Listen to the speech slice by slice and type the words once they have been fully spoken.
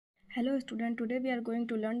Hello student, today we are going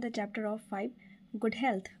to learn the chapter of 5, good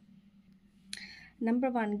health. Number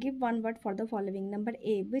 1, give one word for the following. Number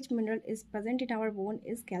A, which mineral is present in our bone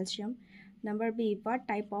is calcium. Number B, what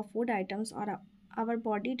type of food items our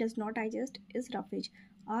body does not digest is roughage,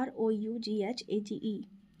 ROUGHAGE.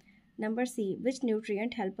 Number C, which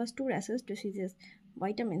nutrient help us to resist diseases,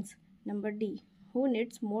 vitamins. Number D, who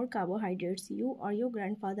needs more carbohydrates, you or your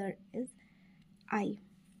grandfather is I.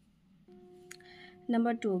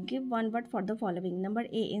 Number 2. Give one word for the following. Number A.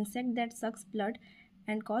 Insect that sucks blood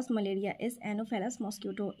and cause malaria is Anopheles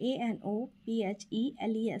mosquito. ANOPHELES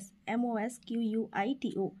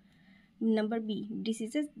MOSQUITO. Number B.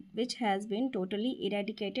 Diseases which has been totally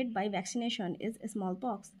eradicated by vaccination is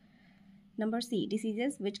smallpox. Number C.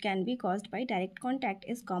 Diseases which can be caused by direct contact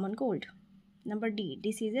is common cold. Number D.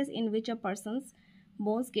 Diseases in which a person's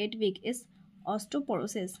bones get weak is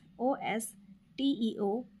osteoporosis. OSTEOPOROSIS.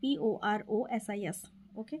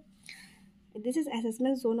 Okay. This is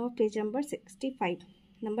assessment zone of page number 65.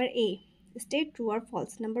 Number A. State true or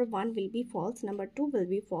false. Number 1 will be false. Number 2 will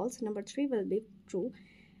be false. Number 3 will be true.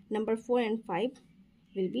 Number 4 and 5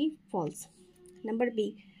 will be false. Number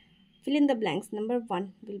B. Fill in the blanks. Number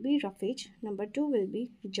 1 will be roughage. Number 2 will be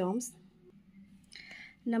germs.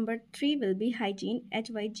 Number 3 will be hygiene,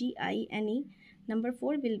 HYGINE. Number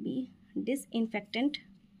 4 will be disinfectant.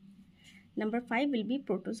 Number 5 will be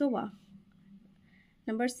protozoa.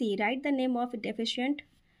 Number C. Write the name of deficient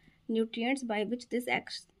nutrients by which these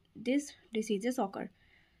diseases occur.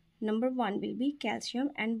 Number 1 will be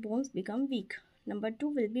calcium and bones become weak. Number 2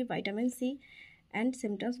 will be vitamin C and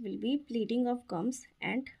symptoms will be bleeding of gums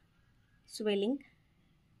and swelling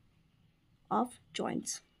of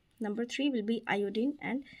joints. Number 3 will be iodine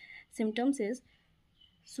and symptoms is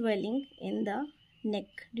swelling in the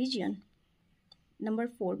neck region. Number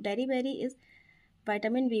 4, beriberi is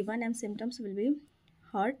vitamin B1 and symptoms will be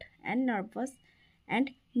heart and nervous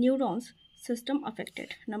and neurons system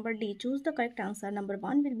affected. Number D, choose the correct answer. Number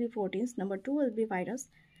 1 will be proteins. Number 2 will be virus.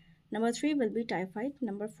 Number 3 will be typhoid.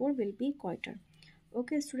 Number 4 will be goiter.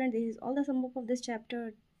 Okay student, this is all the sum up of this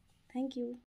chapter. Thank you.